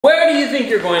think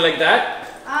you're going like that?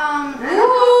 I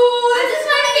just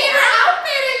want to get her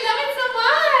outfit. I love it so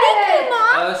much. Thank you,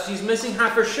 Mom. She's missing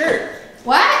half her shirt.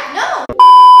 What? No.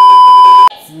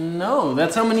 No,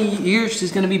 that's how many years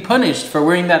she's gonna be punished for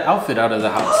wearing that outfit out of the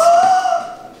house.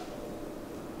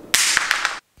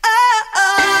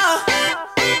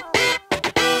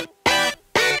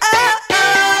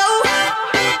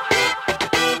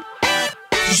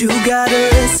 You gotta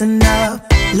listen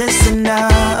up, listen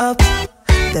up.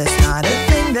 There's not a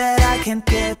thing that I can't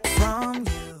get from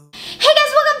you. Hey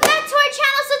guys, welcome back to our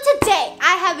channel. So today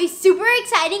I have a super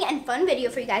exciting and fun video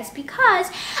for you guys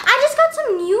because I just got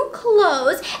some new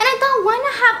clothes and I thought why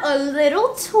not have a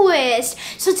little twist.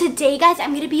 So today guys,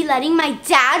 I'm gonna be letting my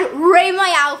dad rate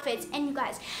my outfits. And you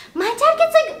guys, my dad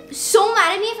gets like so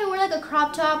mad at me if I wear like a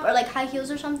crop top or like high heels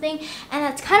or something, and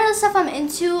that's kind of the stuff I'm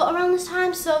into around this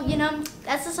time. So you know,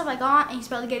 that's the stuff I got, and he's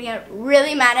probably gonna get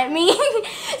really mad at me.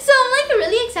 So I'm like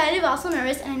really excited but also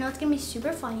nervous, and I know it's gonna be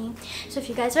super funny. So if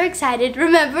you guys are excited,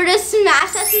 remember to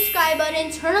smash that subscribe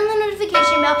button, turn on the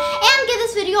notification bell, and give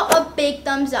this video a big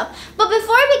thumbs up. But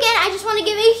before I begin, I just want to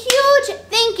give a huge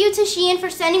thank you to Shein for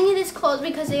sending me these clothes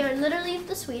because they are literally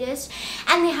the sweetest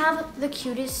and they have the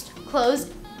cutest clothes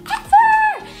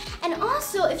ever. And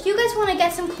also, if you guys want to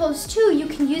get some clothes too, you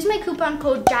can use my coupon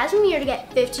code JasmineMeir to get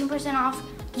 15% off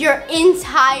your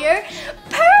entire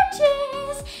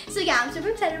purchase. So yeah, I'm super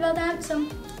excited about that. So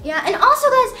yeah, and also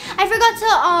guys, I forgot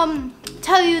to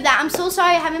tell you that I'm so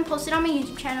sorry I haven't posted on my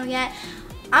YouTube channel yet.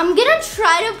 I'm gonna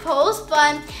try to post,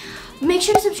 but make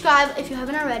sure to subscribe if you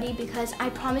haven't already because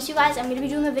I promise you guys I'm gonna be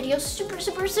doing a video super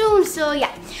soon. So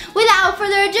yeah, without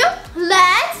further ado,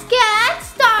 let's get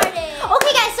started.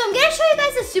 Okay guys, so I'm gonna show you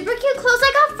guys the super cute clothes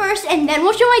I got first, and then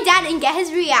we'll show my dad and get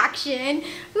his reaction.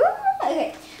 Ooh,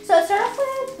 okay, so let's start off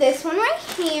with this one right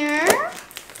here.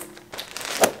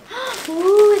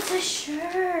 Ooh, it's a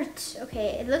shirt.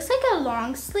 Okay, it looks like a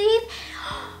long sleeve.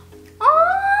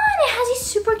 Oh, and it has these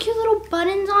super cute little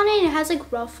buttons on it, and it has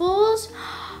like ruffles.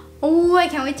 Oh, I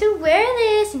can't wait to wear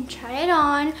this and try it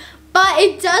on. But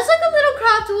it does look a little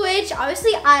cropped, which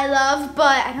obviously I love,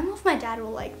 but I don't know if my dad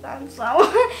will like them, so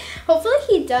hopefully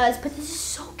he does. But this is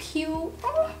so cute.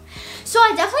 Oh. So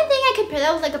I definitely think I could pair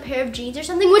that with like a pair of jeans or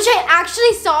something, which I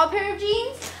actually saw a pair of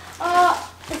jeans.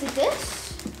 Is it this?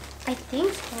 I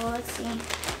think so. Let's see.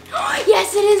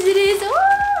 Yes, it is. It is.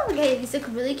 Oh, okay, these look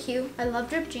really cute. I love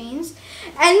drip jeans,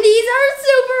 and these are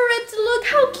super ripped. Look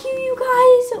how cute, you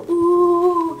guys.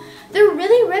 Ooh, they're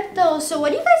really ripped though. So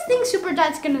what do you guys think Super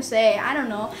Dad's gonna say? I don't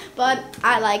know, but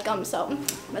I like them, so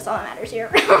that's all that matters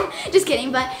here. Just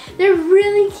kidding, but they're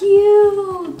really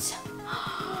cute.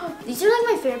 These are like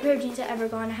my favorite pair of jeans I've ever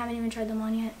gotten. I haven't even tried them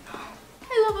on yet.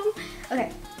 I love them.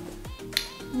 Okay.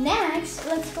 Next,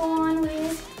 let's go on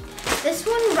with this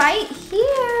one right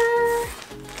here.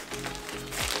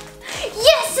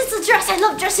 Yes, it's a dress. I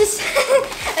love dresses.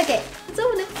 Okay, let's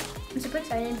open it. I'm super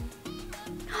excited.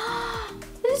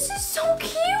 This is so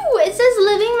cute. It says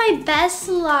living my best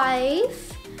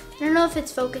life. I don't know if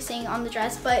it's focusing on the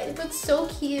dress, but it looks so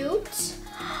cute.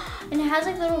 And it has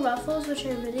like little ruffles, which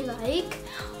I really like.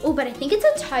 Oh, but I think it's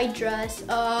a tight dress.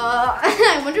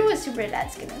 I wonder what Super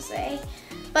Dad's gonna say.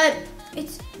 But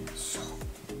it's so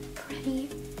pretty.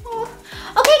 Oh.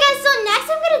 Okay guys, so next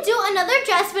I'm gonna do another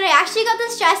dress, but I actually got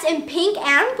this dress in pink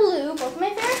and blue, both my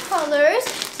favorite colors.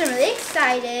 So I'm really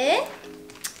excited.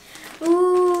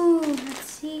 Ooh, let's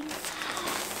see.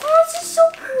 Oh, this is so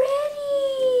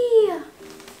pretty.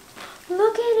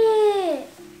 Look at it.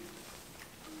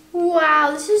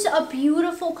 Wow, this is a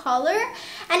beautiful color.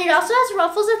 And it also has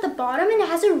ruffles at the bottom, and it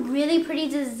has a really pretty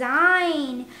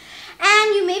design.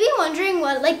 And you may be wondering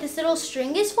what like this little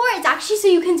string is for. It's actually so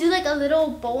you can do like a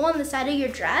little bow on the side of your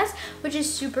dress, which is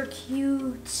super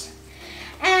cute.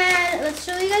 And let's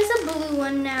show you guys the blue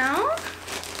one now.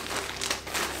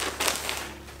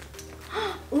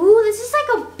 Ooh, this is like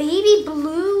a baby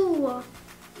blue.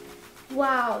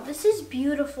 Wow, this is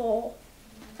beautiful.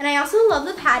 And I also love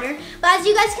the pattern. But as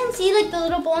you guys can see, like the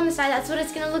little bow on the side, that's what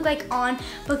it's gonna look like on.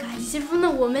 But guys, these are from the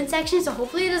women's section, so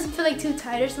hopefully it doesn't feel like too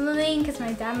tight or something, because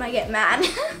my dad might get mad.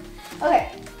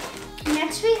 Okay,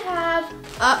 next we have,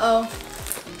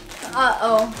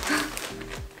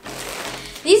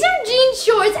 these are jean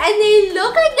shorts, and they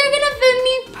look like they're gonna fit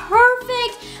me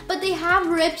perfect. But they have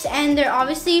rips, and they're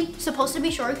obviously supposed to be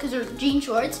short because they're jean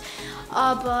shorts.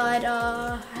 I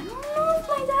don't know if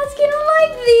my dad's gonna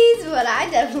like these, but I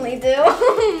definitely do.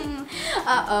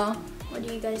 What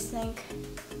do you guys think?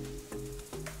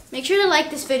 Make sure to like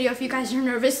this video if you guys are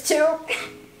nervous too.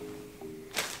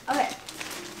 Okay.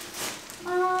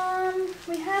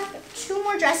 We have two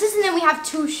more dresses, and then we have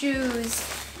two shoes.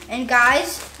 And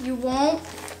guys, you won't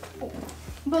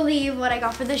believe what I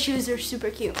got for the shoes. They're super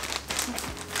cute.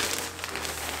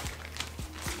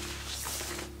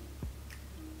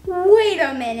 Wait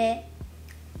a minute.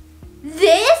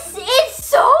 This is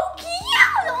so cute.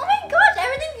 Oh my gosh,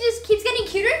 everything just keeps getting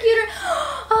cuter and cuter.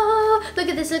 Oh, look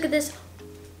at this, look at this.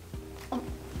 Oh.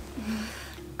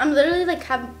 I'm literally like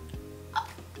having, I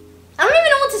don't even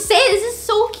know what to say. This is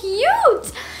so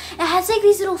cute. It has like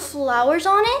these little flowers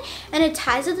on it and it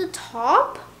ties at the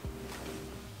top.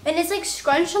 And it's like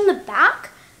scrunched on the back.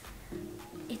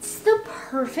 It's the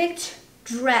perfect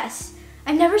dress.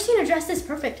 I've never seen a dress this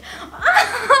perfect.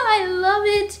 I love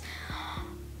it.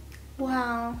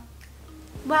 Wow.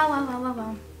 Wow, wow, wow, wow,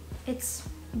 wow. It's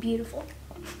beautiful.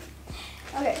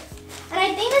 Okay. And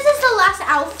I think this is the last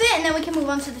outfit and then we can move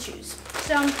on to the shoes.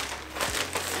 So,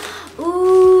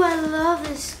 ooh, I love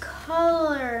this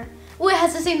color. Ooh, it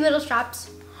has the same little straps.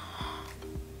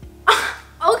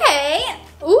 Okay.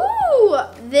 Ooh,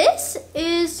 this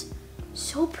is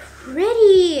so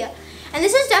pretty. And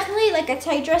this is definitely like a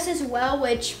tight dress as well,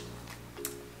 which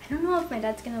I don't know if my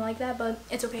dad's gonna like that, but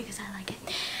it's okay because I like it.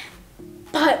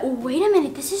 But wait a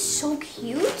minute, this is so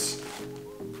cute.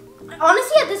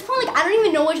 Honestly, at this point, like I don't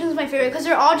even know which one's my favorite because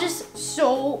they're all just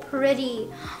so pretty.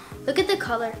 Look at the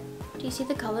color. Do you see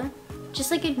the color?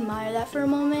 Just like admire that for a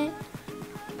moment.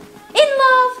 In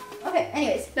love. Okay,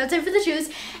 anyways, that's it for the shoes.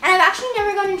 And I've actually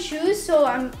never gotten shoes, so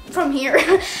I'm from here.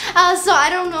 So I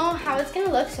don't know how it's gonna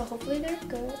look, so hopefully they're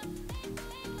good.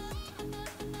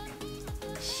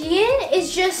 Shein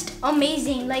is just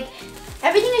amazing. Like,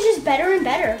 everything is just better and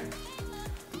better.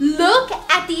 Look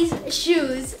at these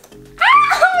shoes.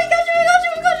 Ah, oh my gosh, oh my gosh,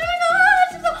 oh my gosh, oh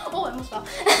my gosh. Oh, I almost fell.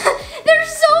 They're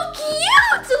so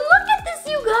cute. Look at this,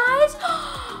 you guys.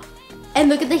 And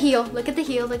look at the heel, look at the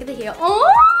heel, look at the heel.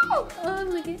 Oh, oh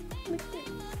look at it.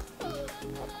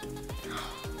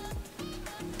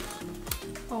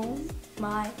 Oh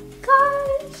my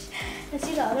gosh. Let's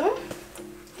see the other one.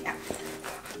 Yeah.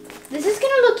 This is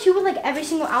gonna look cute with like every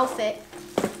single outfit.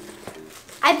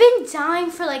 I've been dying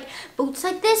for like boots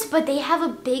like this, but they have a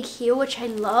big heel, which I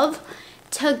love.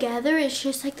 Together, it's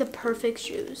just like the perfect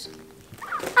shoes.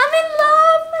 I'm in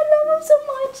love, I love them so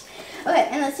much. Okay,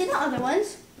 and let's see the other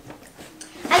ones.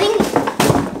 I think,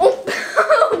 oh,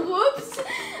 whoops.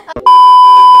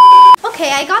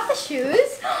 Okay, I got the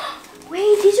shoes.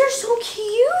 Wait, these are so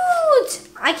cute.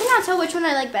 I cannot tell which one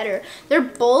I like better. They're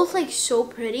both like so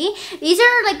pretty. These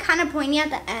are like kind of pointy at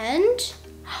the end.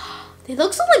 They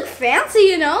look so like fancy,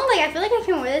 you know? Like I feel like I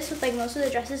can wear this with like most of the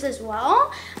dresses as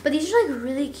well. But these are like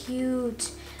really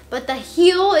cute. But the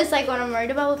heel is like what I'm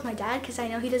worried about with my dad because I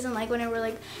know he doesn't like when I wear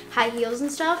like high heels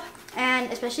and stuff.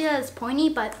 And especially that it's pointy,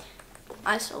 but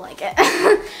I still like it.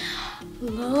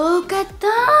 Look at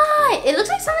that. It looks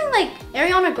like something like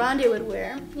Ariana Grande would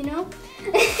wear, you know?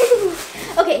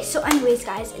 Okay, so anyways,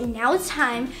 guys, now it's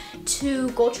time to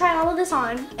go try all of this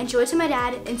on and show it to my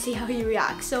dad and see how he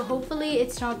reacts. So hopefully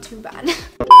it's not too bad. Okay,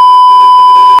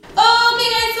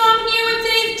 guys, so I'm here with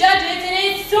today's judges, and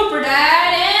it's Super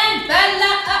Dad and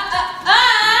Bella.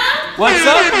 What's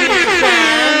up,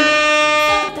 fan?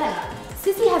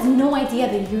 Sissy has no idea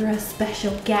that you're a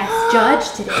special guest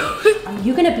judge today. Are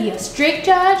you gonna be a strict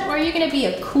judge or are you gonna be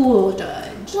a cool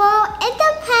judge? Well, it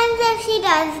depends if she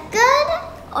does good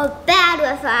or bad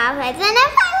with her outfits. And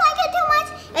if I like it too much,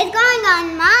 it's going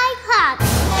on my closet.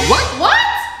 What?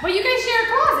 Well, you guys share a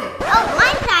closet. Oh,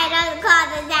 one side of the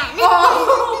closet then.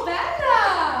 Oh,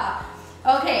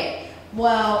 Bella. Okay.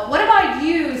 Well, what about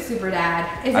you, Super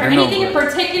Dad? Is there anything in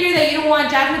particular that you don't want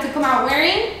Jasmine to come out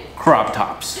wearing? Crop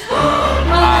tops.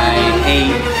 I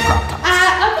hate crop tops.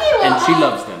 Okay, well. And she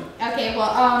loves them. Okay,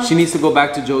 well, She needs to go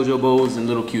back to JoJo bows and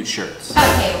little cute shirts.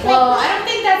 Okay, well, I don't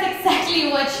think that's exactly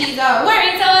what she's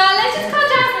wearing, so let's just call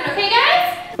Jasmine, okay,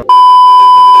 guys?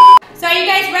 So are you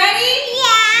guys ready?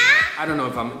 Yeah. I don't know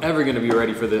if I'm ever gonna be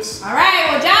ready for this. All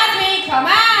right, well, Jasmine, come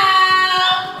out.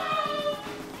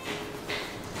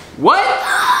 What?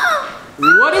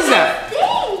 What is that?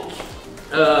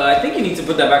 I I think you need to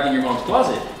put that back in your mom's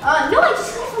closet. no, I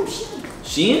just got it from Shein.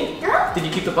 Shein? Yeah. Did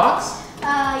you keep the box?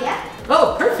 Yeah.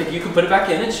 Oh, perfect. You can put it back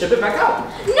in and ship it back out.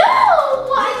 No,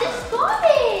 I just got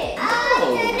it.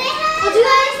 Oh. Do you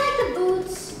guys like the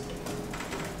boots?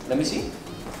 Let me see.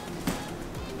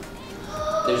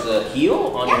 There's a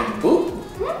heel on your boot.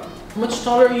 How much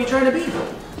taller are you trying to be?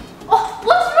 Oh,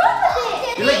 what's wrong with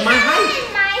it? You're like my height.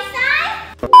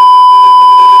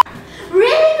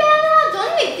 Really, Bella?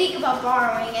 Don't even think about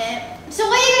borrowing it. So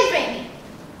what do you guys bring me?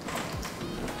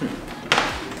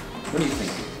 What do you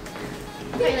think?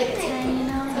 Maybe like a 10, you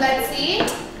know? Let's see.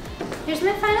 Here's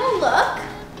my final look.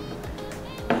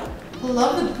 I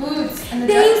love the boots and the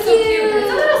Thank dress is so cute. you. But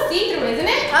it's a little see-through, isn't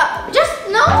it?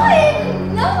 No,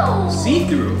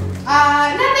 See-through?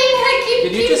 Nothing.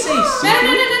 Did you just say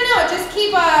see-through? No. Just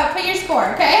keep put your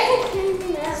score, okay?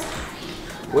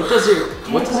 What does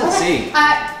it say? It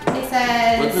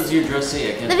says. What does your dress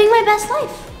say? I can't. Living my best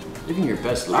life. Living your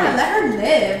best Yeah, life. let her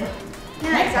live. Yeah,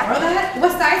 Can I borrow that?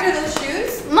 What size are those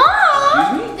shoes? Mom!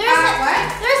 Excuse me? They're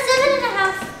What?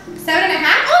 7.5.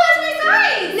 7.5? Oh, that's my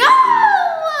size! No!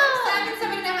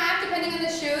 7.5, depending on the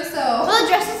shoe, so. Well, the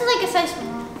dress is like a size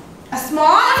small. A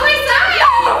small? That's my size!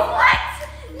 What?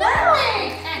 No!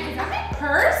 And is that my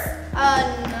purse?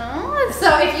 No. So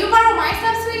if you borrow my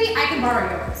stuff, sweetie, I can borrow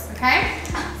yours, okay?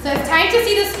 So it's time to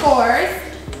see the scores.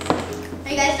 Are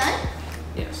you guys done?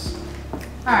 Yes.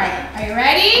 All right, are you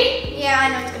ready? Yeah, I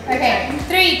know it's good. Okay,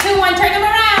 3, 2, 1, turn them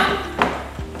around.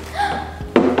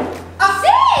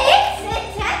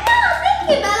 Thank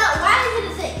you, Bella. Why is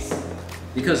it a 6?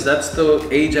 Because that's the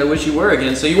age I wish you were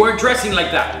again, so you weren't dressing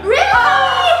like that. Really?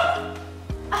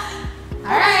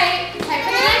 All right, time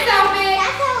for the next outfit.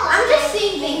 I'm just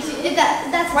seeing things.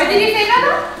 That's What did you say,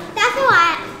 Bella?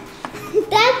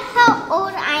 That's how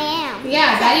old I am.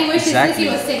 Yeah, Daddy wishes Exactly.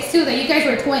 Sissy was 6 too, that you guys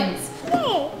were twins.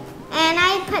 Okay. And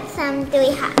I put some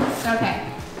dewy hats. Okay.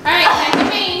 All right, time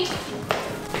to change.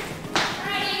 All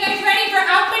right, you guys ready for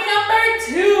outfit number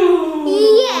 2?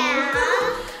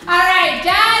 Yeah. All right,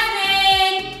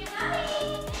 Jasmine.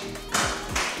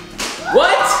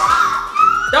 What?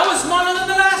 That was smaller than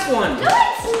the last one. No,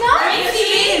 it's not. Yes, it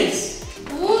is.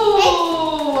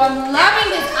 Ooh, I'm loving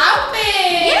this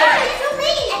outfit. Yeah, it's so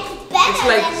big. It's better It's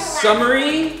like than the last.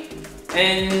 summery,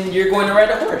 and you're going to ride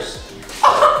a horse.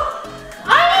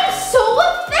 I am so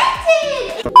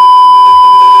offended.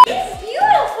 It's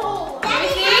beautiful. Daddy,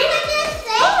 see? how could you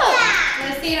say that?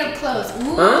 Let's see it up close.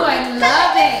 Ooh, Huh? I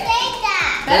love it. Say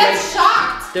that. Bella's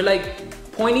shocked. They're like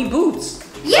pointy boots.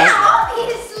 Yeah,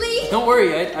 obviously. Don't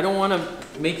worry, I don't want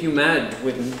to make you mad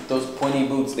with those pointy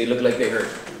boots. They look like they hurt.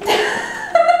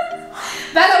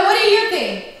 Bella, what do you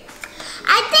think?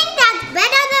 I think that's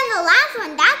better than the last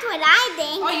one. That's what I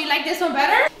think. Oh, you like this one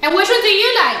better? And which one do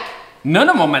you like? None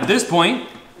of them at this point.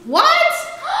 What?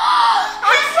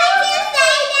 How could you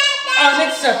say that, Daddy?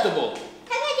 Unacceptable.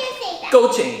 How could you say that?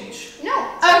 Go change. No.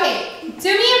 Okay, do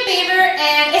me a favor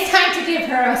and it's time to give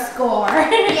her a score.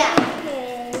 Yeah.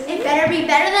 It better be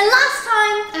better than last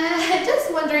time.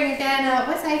 Just wondering again,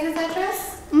 what size is that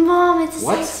dress? Mom, it's a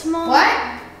What? size small.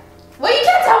 What? Well, you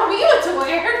can't tell me what to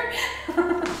wear.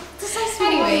 It's a size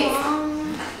small. Anyways.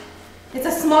 Mom. It's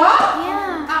a small?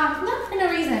 Yeah. No, for no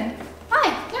reason. Why?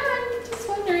 No, I'm just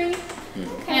wondering.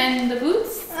 And the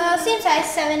boots? Same size,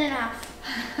 7.5.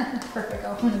 Perfect. I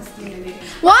want to see it.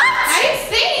 What? I didn't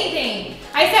say anything.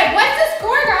 I said, what's the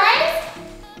score, guys?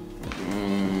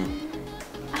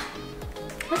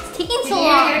 What's taking Did so you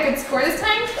long? get a good score this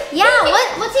time? Yeah,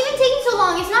 what's even taking so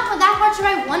long? It's not that hard to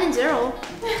write 1 and 0.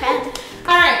 Okay.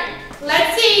 All right,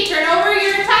 let's see. Turn over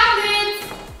your tablets.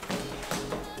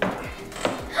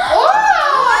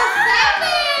 Oh, a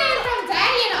 7 from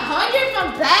Daddy and 100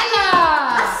 from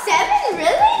Bella. A 7?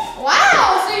 Really?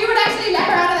 Wow, so you would actually let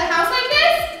her out of the house like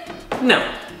this? No.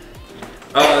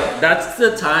 That's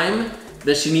the time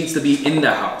that she needs to be in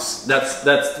the house. That's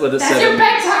what the That's 7 your is.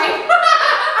 bedtime.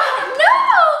 No!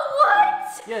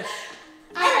 What? Yes.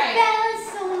 All right. Bella's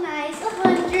so nice.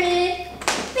 100.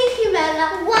 Thank you,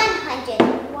 Bella. 100.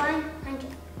 100.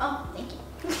 Oh, thank you.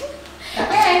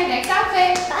 Okay, next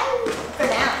outfit. Bye. For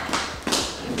now.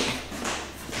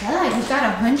 Bella, you got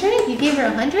 100? You gave her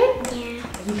 100? Yeah.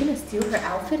 Are you gonna steal her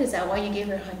outfit? Is that why you gave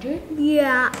her 100?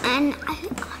 Yeah, and I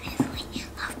honestly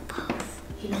love both.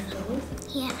 You love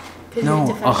those? Yeah. No,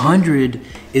 100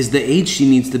 is the age she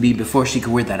needs to be before she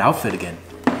can wear that outfit again.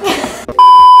 All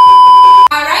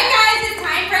right, guys, it's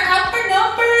time for outfit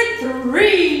number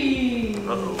 3.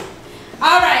 Uh-oh.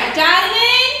 All right,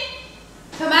 Jasmine,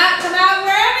 come out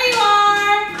wherever you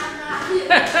are.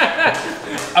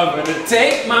 I'm gonna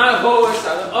take my horse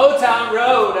on the Old Town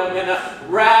Road. I'm gonna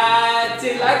ride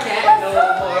till I can't no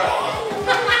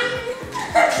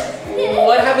more.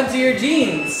 What happened to your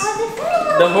jeans?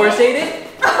 The horse ate it?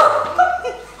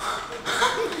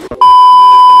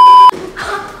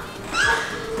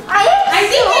 I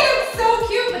think they look so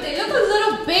cute, but they look a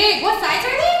little big. What size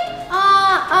are they?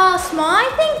 Small, I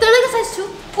think. They're like a size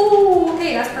 2. Ooh,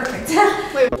 okay, that's perfect.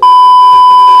 Wait.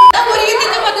 What do you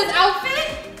think about this outfit?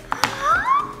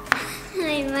 I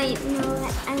might know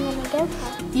what I'm gonna give her.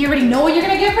 You already know what you're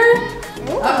gonna give her?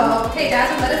 Uh-oh. Okay,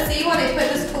 Jasmine, let us see while they put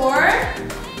the score.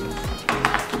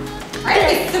 I think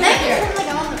it's super cute.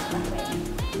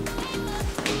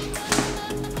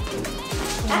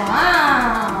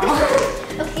 Wow.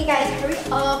 Okay, guys, hurry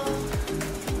up.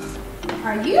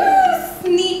 Are you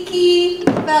sneaky,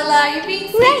 Bella? You're being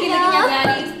sneaky looking at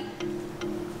Daddy.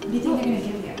 do you think they're gonna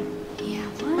give you? Yeah,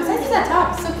 What size is that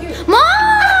top? It's so cute. Mom!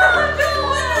 I'm just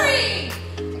wondering.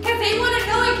 Because they want to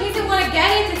know in case they want to get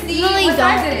it to see No, they what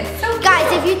size don't. it is. So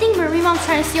Guys, if you think Marie Mom's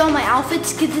trying to steal my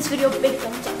outfits, give this video a big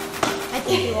thumbs up. I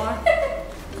think you are.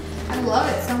 I love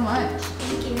it so much.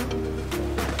 Thank you.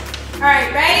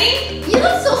 Alright, ready? You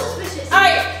look so suspicious.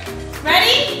 Alright,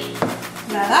 ready?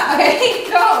 Okay,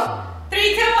 go.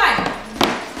 3, 2, 1.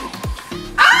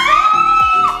 Ah!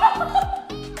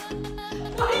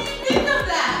 What do you think of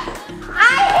that? I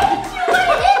hate you.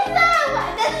 What is that?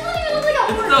 That doesn't even look like a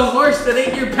It's horse. the horse that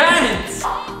ate your pants.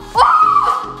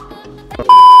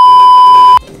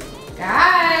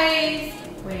 Guys,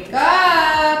 wake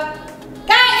up.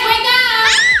 Guys, wake up.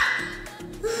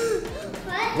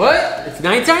 What? It's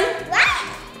nighttime? What?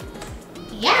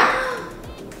 Yeah.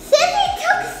 Sissy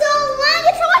took so long.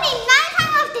 It's already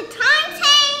nighttime of the time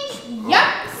change. Yep.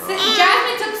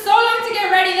 Jasmine took so long to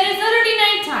get ready that it's literally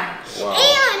nighttime. Wow.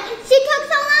 And she took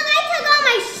so long I took off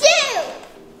my shoe.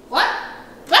 What?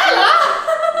 Bella?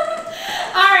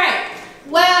 Alright.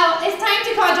 Well, it's time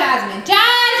to call Jasmine.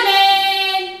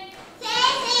 Jasmine!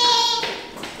 Sissy.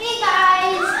 Hey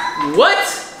guys. What?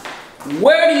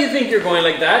 Where do you think you're going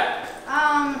like that?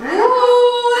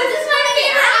 Ooh, this is my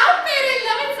favorite outfit. I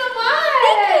love it so much.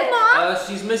 Thank you, Mom.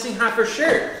 She's missing half her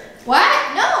shirt. What?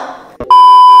 No.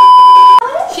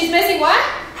 She's missing what?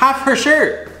 Half her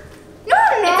shirt. No.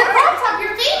 It's a crop top,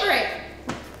 your favorite.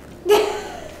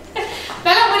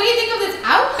 Bella, what do you think of this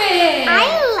outfit? I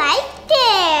liked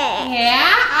it.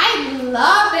 Yeah, I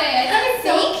love it. I think it's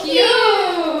so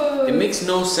cute. It makes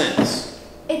no sense.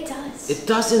 It does. It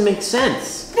doesn't make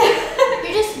sense.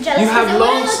 You're just jealous You because have it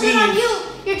long wouldn't look good on sleeves. you.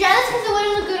 You're jealous because it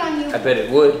wouldn't look good on you. I bet it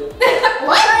would.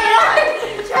 What?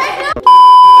 Try it on.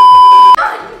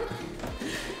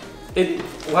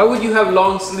 Why would you have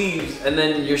long sleeves and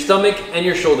then your stomach and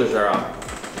your shoulders are out?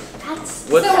 That's.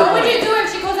 What's So the what would point? you do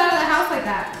if she goes out of the house like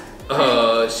that?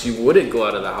 She wouldn't go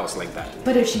out of the house like that.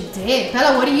 But if she did,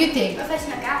 Bella, what do you think? If I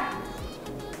snuck out.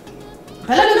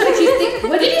 Bella looks like she's thinking.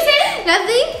 What did you say?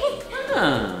 Nothing.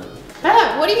 Huh.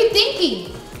 Bella, what are you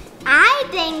thinking? I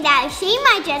think that she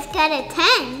might just get a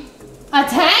 10. A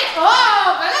 10?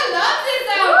 Oh, Bella loves this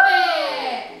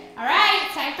outfit. All right,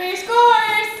 time for your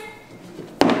scores.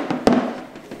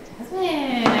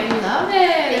 Jasmine, I love it.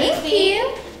 Thank Let's see. you.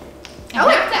 I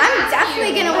have to I'm ask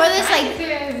definitely you, gonna what wear this size like. is it?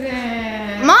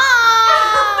 Mom.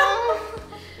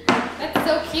 That's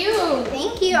so cute.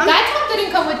 Thank you. That top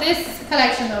didn't come with this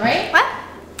collection though, right? What?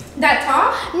 That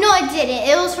top? No, it didn't.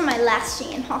 It was from my last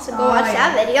Shein haul, so go Oh, watch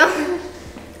yeah. that video.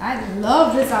 I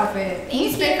love this outfit. Can you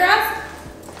Thank spit you. for us?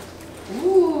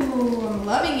 Ooh, I'm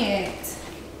loving it.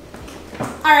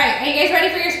 All right, are you guys ready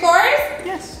for your scores?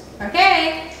 Yes.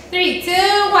 Okay, 3, 2,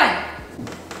 1.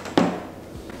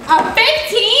 A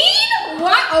 15?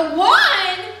 What? A 1?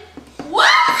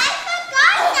 What? I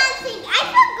forgot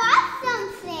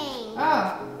something.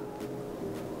 Oh.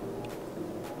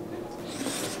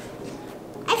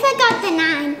 I forgot the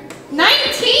 9.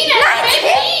 19 and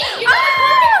 15! You got a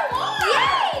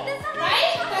perfect score!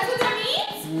 Right? That's what that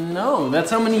means? No, that's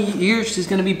how many years she's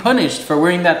gonna be punished for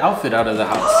wearing that outfit out of the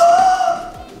house.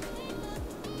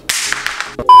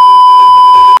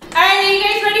 Alright, are you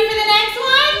guys ready for the next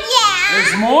one? Yeah.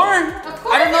 There's more? Of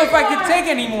course I don't know if I there's could more. take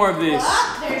any more of this.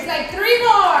 Oh, there's like 3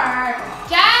 more.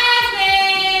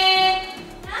 Jasmine!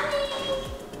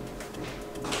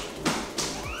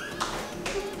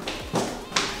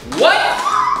 What?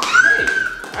 Hey,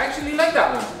 I actually like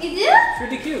that one. You do? It's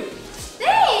pretty cute.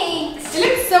 Thanks. It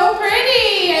looks so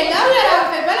pretty. I love that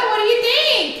outfit. Bella, what do you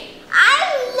think? I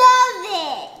love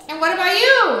it. And what about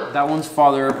you? That one's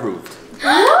father approved.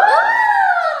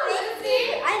 Let's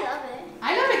see. I love it.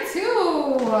 I love it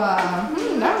too.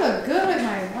 That would look good with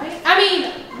my white. I mean,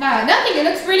 nothing. It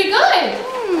looks really good.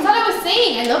 That's all I was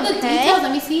saying. I love the Okay. details.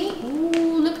 Let me see.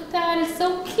 Ooh, look at that. It's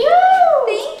so cute.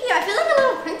 Thank you. I feel like a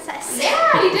little princess.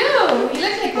 Yeah, you do. You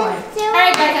look like one. So- All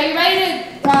right, guys. Are you ready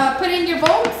to put in your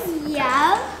votes?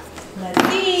 Yeah. Let's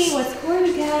see. What score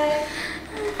you got?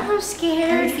 I'm Let me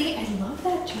scared. see. I love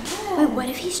that dress. Wait, what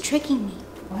if he's tricking me?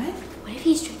 What? What if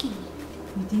he's tricking me?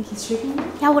 You think he's tricking you?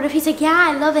 Yeah, what if he's like, yeah,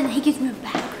 I love it, and he gives me a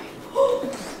bad grade?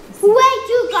 Wait,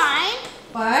 you guys.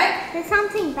 What? There's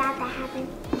something bad that happened.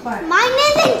 What? Mine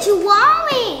isn't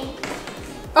drawing.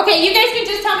 Okay, you guys can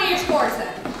just tell me your scores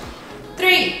then.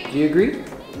 3, Do you agree?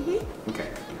 Okay.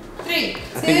 3, 2.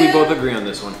 I think we both agree on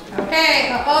this one. Okay.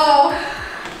 Uh-oh.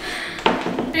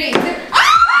 3, 2.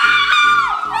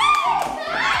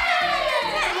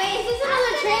 Wait, is this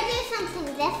another trick? There's something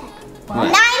different.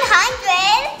 What?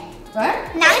 900. What?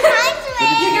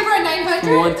 900. You give her a 900?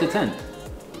 From 1 to 10.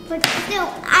 But still,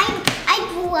 I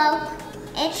broke.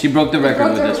 She broke the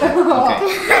record with this one. Okay.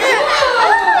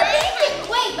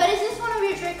 Wait, but is this one of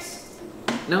your tricks?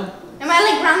 No. Am I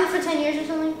like grounded for 10 years or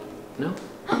something? No.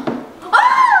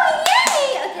 Oh,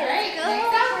 yay! Okay, Alright, let's go.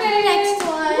 next outfit. Next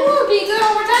one. Ooh, can you do it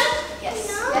one more time? Yes.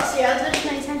 Yes, dear. I'll do it as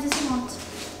many times as you want.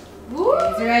 Ooh,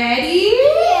 ready?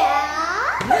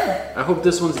 Yeah. I hope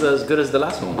this one's as good as the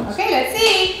last one was. Okay, let's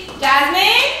see.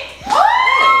 Jasmine. Oh!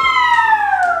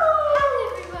 Hi,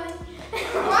 everyone.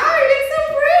 Wow, you look so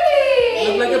pretty. You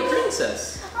look like a princess.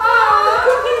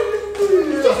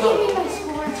 Just give me my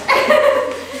score.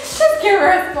 Just give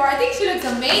her a score. I think she looks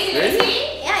amazing. Let me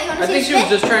see. Yeah, you want I to see think she was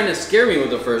just trying to scare me with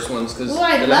the first ones because Ooh,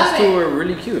 I the love last two it. were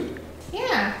really cute.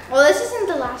 Yeah. Well, this isn't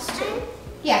the last two.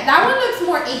 Yeah, that one looks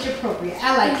more age appropriate.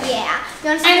 I like it. Yeah. You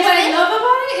want to see And this what I one? love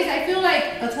about it is I feel like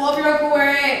a 12-year-old could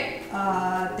wear it, a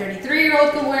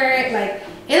 33-year-old could wear it. Like,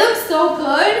 it looks so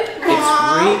good. It's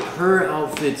rate her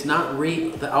outfits, not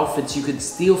rate the outfits you could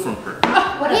steal from her.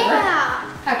 Oh, whatever. Yeah.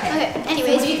 Okay. Okay, So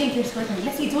anyways. what do you think your score is going to be?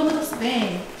 Let's see, do a little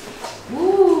spin.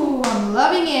 Ooh, I'm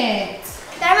loving it.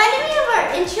 That reminded me of our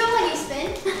intro when you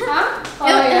spin. Huh? Oh,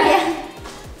 yeah.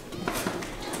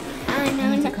 I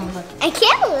know. Need to come look. I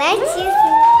can't let you.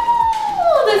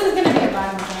 Oh, this is going to be a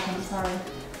bad one. I'm sorry. I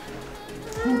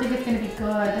don't think it's going to be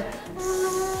good.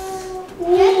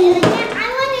 I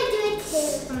want to do it too.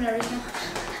 I'm nervous now.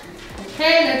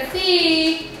 Okay, let's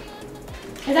see.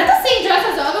 Is that the same dress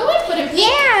as the other one? But in pink?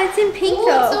 Yeah, it's in pink Ooh,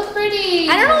 though. it's so pretty.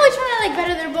 I don't know which one I like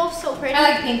better. They're both so pretty. I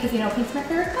like pink because, you know, pink's my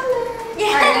favorite color. Yeah.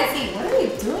 All right, let's see. What are you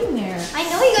doing there? I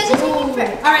know you guys are taking it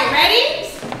first. All right, ready?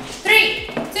 3,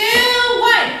 2, 1.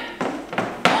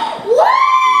 Whoa!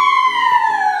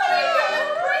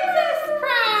 Princess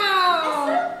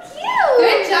crown. Cute.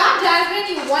 Good job, Jasmine.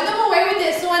 You won them away with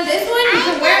this one. This one you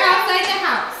can wear outside the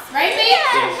house. Right, babe?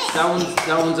 Yes,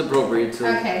 that one's appropriate too.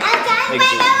 Okay. Wait.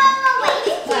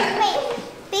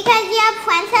 Because you're a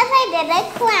princess, I did a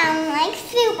clown like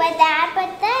Super Dad,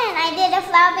 but then I did a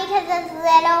flower because of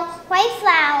little white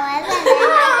flowers. And then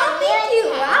Oh, thank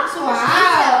you. Wow, so much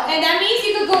Wow. And that means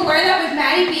you could go wear that with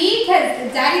Maddie B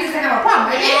because Daddy doesn't have a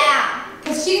problem, right? Yeah.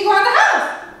 Because she can go out the house.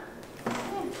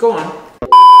 Go on.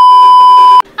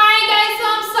 Alright guys, so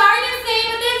I'm sorry to say,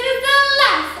 but this is the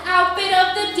last outfit of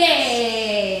the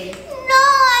day. No,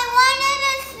 I wanted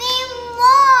to see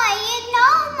more. You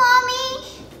know, Mommy,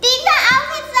 these are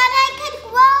outfits that I could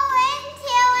grow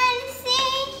into and see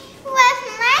with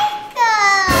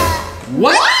makeup.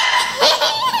 What?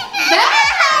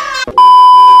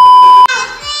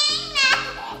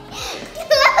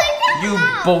 You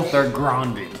both are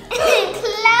grounded.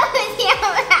 Close your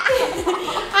mouth.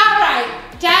 Alright,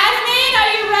 Jasmine, are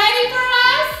you ready for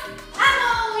us? I'm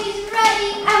always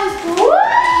ready. Woo!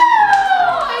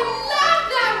 I love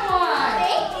that one.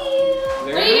 Thank you.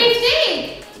 What do you guys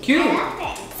think? Cute.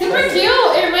 Super cute.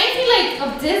 It reminds me like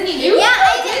of Disney. You Yeah, love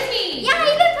I did. Disney. Yeah,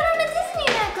 I even put on a Disney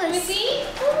Let me necklace. see.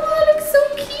 Oh, it looks so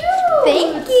cute.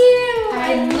 Thank you.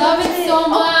 I love it so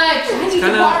much. I need to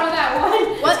kinda- borrow that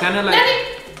one. It's kind of like Nothing.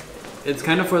 it's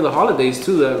kind of for the holidays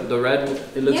too. The red,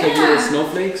 it looks like Yeah. little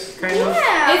snowflakes, kind of.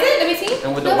 Yeah. Is it? Let me see.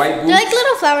 And with the Look. white They're like boots.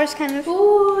 little flowers, kind of.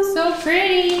 Ooh, so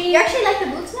pretty. You actually like the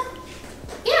boots now?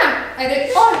 Yeah, I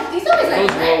did. Oh, these always like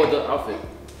Goes well with the outfit.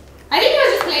 I think he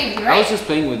was just playing with you, I right? was just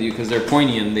playing with you because they're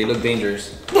pointy and they look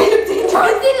dangerous.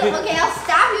 Okay, I'll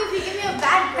stab you if you give me a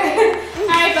bad grade.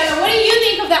 Alright, but what do you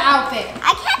think of the outfit?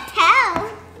 I can't tell.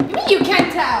 What do you mean you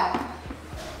can't tell?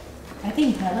 I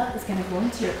think Bella is gonna go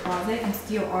into your closet and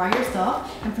steal all your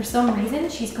stuff, and for some reason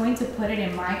she's going to put it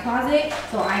in my closet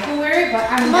so I can wear it. But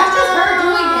I mean, that's just her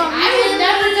doing it. I would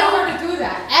never tell her to do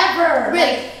that ever. Really?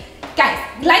 Like, guys,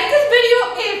 like this video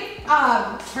if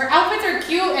her outfits are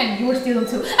cute and you would steal them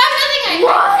too. I'm nothing.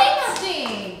 I'm saying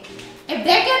nothing. If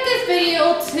they get this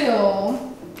video to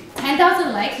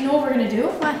 10,000 likes, you know what we're gonna do?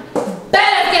 What?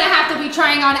 Bella's gonna have to be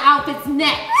trying on outfits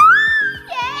next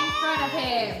in front of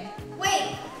him.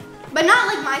 Wait, but not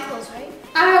like my clothes, right?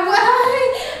 Well, I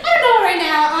don't know right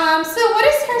now. So what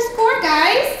is her score,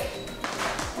 guys?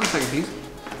 1 second, please.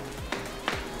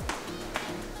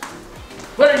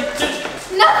 What are you doing?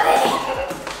 Nothing.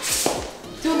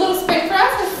 Do a little spin for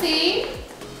us. Let's see.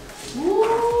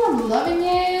 Ooh, I'm loving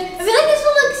it. I feel like this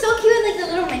will look so cute with like the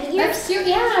little mini ears. That's cute.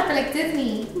 Yeah, for like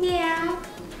Disney. Yeah.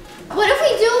 What if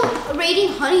we do rating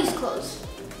Honey's clothes?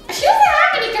 She doesn't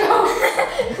have any clothes.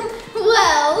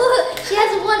 Well, she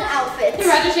has one outfit.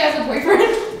 Imagine she has a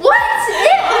boyfriend. What?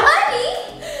 Yeah, Honey?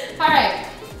 All right.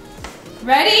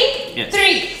 Ready? Yes.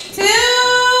 3, 2, 1.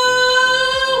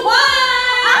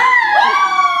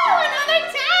 Oh, another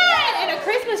 10 and a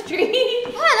Christmas tree.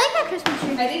 Oh, I like that Christmas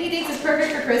tree. I think he thinks it's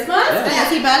perfect for Christmas. Yeah. And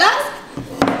see Bella's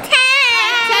 10. 10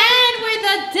 with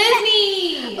a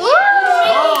Disney. Ooh.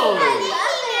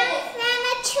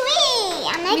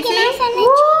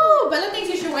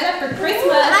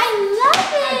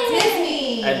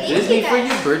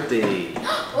 birthday.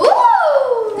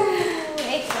 Ooh!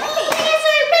 Exciting! Okay, so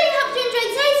I really hope you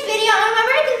enjoyed today's video. And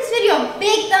remember to give this video a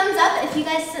big thumbs up if you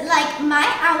guys like my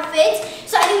outfit.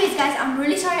 So anyways, guys, I'm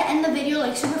really sorry to end the video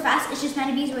like super fast. It's just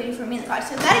Maddie B's waiting for me in the car,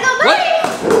 so gotta go. Bye!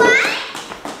 What?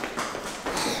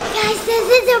 Guys, this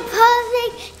is a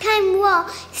perfect time. Well,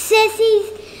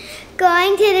 Sissy's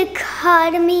going to the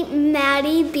car to meet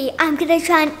Maddie B. I'm gonna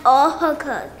try on all her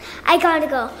clothes. I gotta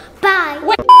go. Bye.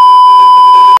 Wait.